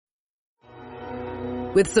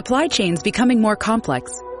With supply chains becoming more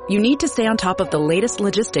complex, you need to stay on top of the latest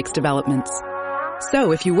logistics developments.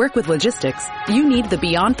 So if you work with logistics, you need the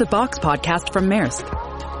Beyond the Box podcast from Maersk.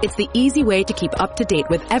 It's the easy way to keep up to date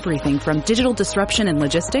with everything from digital disruption in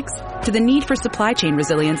logistics to the need for supply chain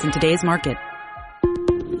resilience in today's market.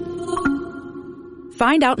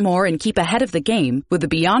 Find out more and keep ahead of the game with the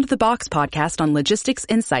Beyond the Box podcast on logistics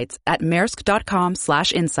insights at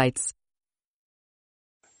maersk.com/insights.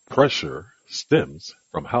 Pressure stems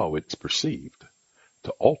from how it's perceived.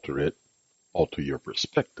 To alter it, alter your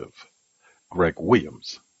perspective. Greg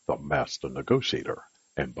Williams, the master negotiator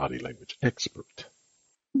and body language expert.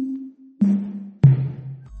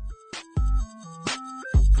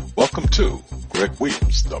 Welcome to Greg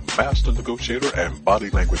Williams, the master negotiator and body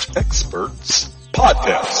language experts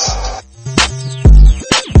podcast.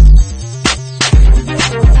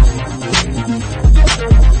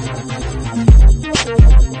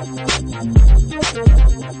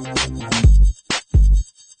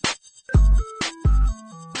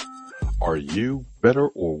 Are you better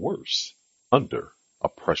or worse under a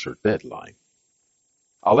pressure deadline?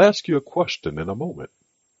 I'll ask you a question in a moment.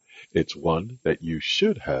 It's one that you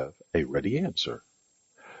should have a ready answer.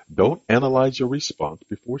 Don't analyze your response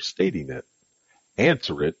before stating it.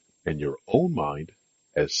 Answer it in your own mind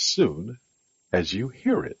as soon as you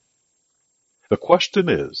hear it. The question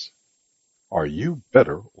is, are you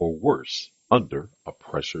better or worse under a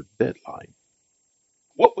pressure deadline?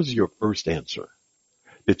 What was your first answer?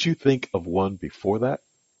 Did you think of one before that?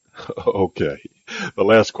 Okay, the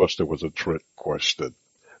last question was a trick question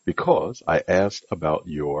because I asked about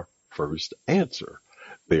your first answer.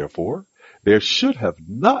 Therefore, there should have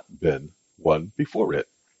not been one before it.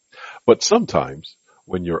 But sometimes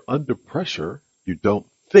when you're under pressure, you don't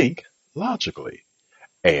think logically.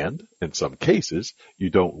 And in some cases,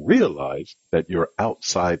 you don't realize that you're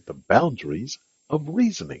outside the boundaries of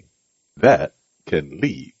reasoning. That can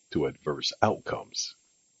lead to adverse outcomes.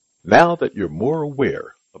 Now that you're more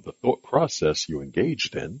aware of the thought process you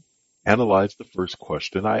engaged in, analyze the first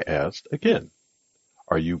question I asked again.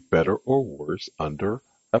 Are you better or worse under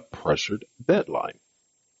a pressured deadline?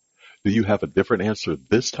 Do you have a different answer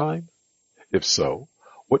this time? If so,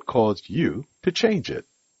 what caused you to change it?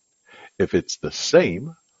 If it's the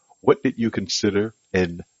same, what did you consider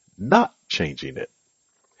in not changing it?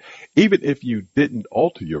 Even if you didn't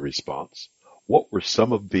alter your response, what were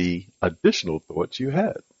some of the additional thoughts you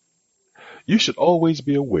had? You should always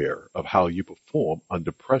be aware of how you perform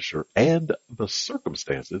under pressure and the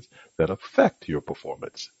circumstances that affect your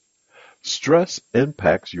performance. Stress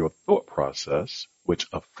impacts your thought process, which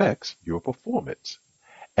affects your performance,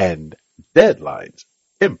 and deadlines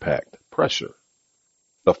impact pressure.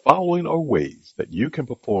 The following are ways that you can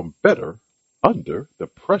perform better under the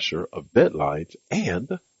pressure of deadlines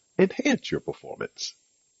and enhance your performance.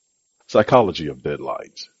 Psychology of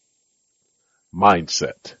deadlines.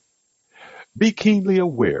 Mindset. Be keenly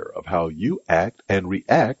aware of how you act and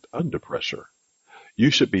react under pressure.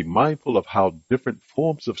 You should be mindful of how different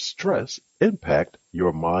forms of stress impact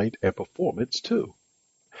your mind and performance too.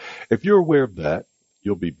 If you're aware of that,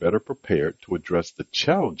 you'll be better prepared to address the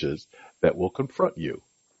challenges that will confront you,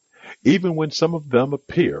 even when some of them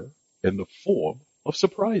appear in the form of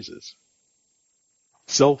surprises.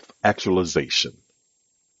 Self-actualization.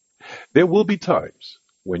 There will be times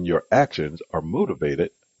when your actions are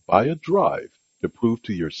motivated by a drive to prove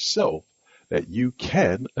to yourself that you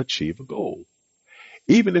can achieve a goal.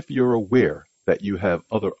 Even if you're aware that you have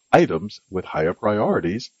other items with higher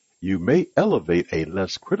priorities, you may elevate a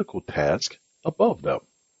less critical task above them.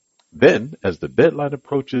 Then, as the deadline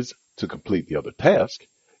approaches to complete the other task,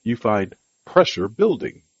 you find pressure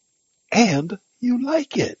building. And you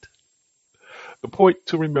like it. The point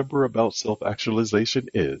to remember about self-actualization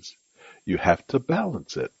is you have to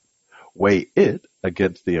balance it. Weigh it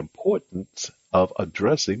against the importance of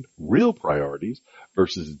addressing real priorities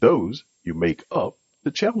versus those you make up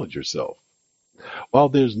to challenge yourself. While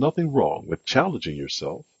there's nothing wrong with challenging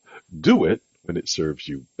yourself, do it when it serves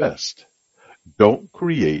you best. Don't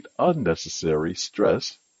create unnecessary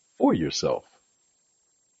stress for yourself.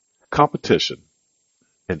 Competition.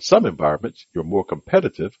 In some environments, you're more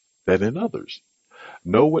competitive than in others.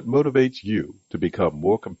 Know what motivates you to become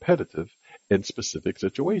more competitive in specific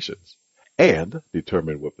situations and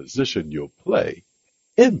determine what position you'll play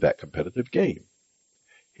in that competitive game.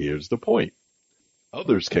 Here's the point.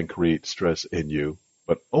 Others can create stress in you,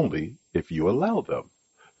 but only if you allow them.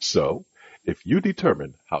 So, if you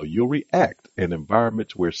determine how you'll react in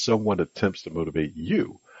environments where someone attempts to motivate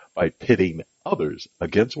you by pitting others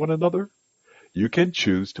against one another, you can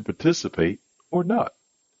choose to participate or not.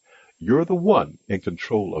 You're the one in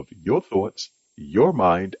control of your thoughts, your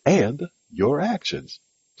mind and your actions.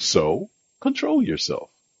 So, control yourself.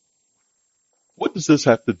 What does this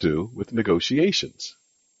have to do with negotiations?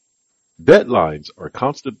 Deadlines are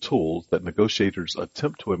constant tools that negotiators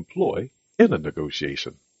attempt to employ in a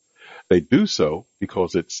negotiation. They do so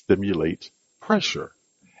because it stimulates pressure,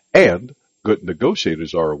 and good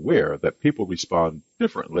negotiators are aware that people respond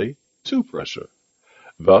differently to pressure.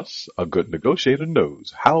 Thus, a good negotiator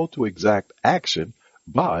knows how to exact action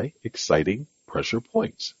by exciting pressure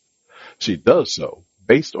points. She does so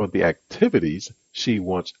based on the activities she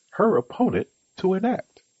wants her opponent to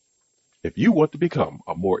enact. If you want to become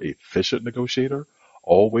a more efficient negotiator,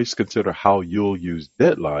 always consider how you'll use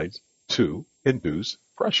deadlines to induce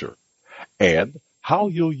pressure, and how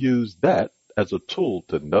you'll use that as a tool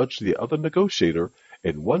to nudge the other negotiator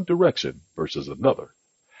in one direction versus another.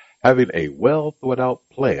 Having a well thought out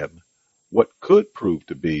plan, what could prove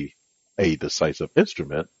to be a decisive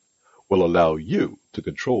instrument, will allow you to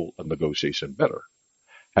control a negotiation better.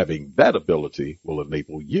 Having that ability will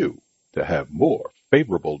enable you to have more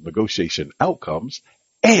favorable negotiation outcomes,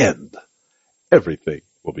 and everything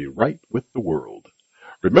will be right with the world.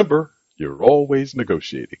 Remember, you're always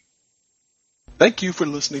negotiating. Thank you for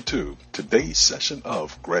listening to today's session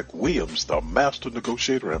of Greg Williams, the Master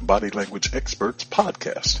Negotiator and Body Language Experts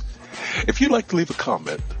podcast. If you'd like to leave a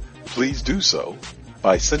comment, please do so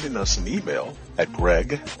by sending us an email at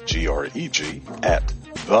Greg, G-R-E-G, at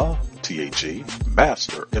the, T-H-E,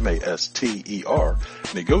 Master, M-A-S-T-E-R,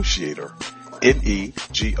 Negotiator,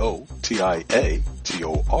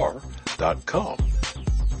 Negotiator.com.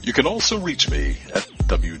 You can also reach me at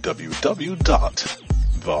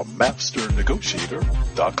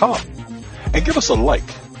www.themasternegotiator.com and give us a like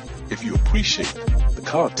if you appreciate the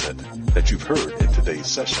content that you've heard in today's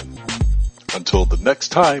session. Until the next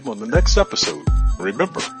time on the next episode,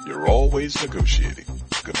 remember, you're always negotiating.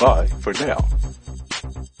 Goodbye for now.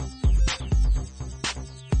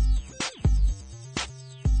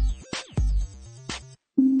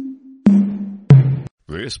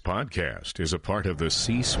 This podcast is a part of the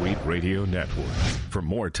C-Suite Radio Network. For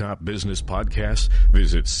more top business podcasts,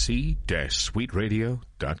 visit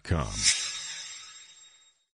c-suiteradio.com.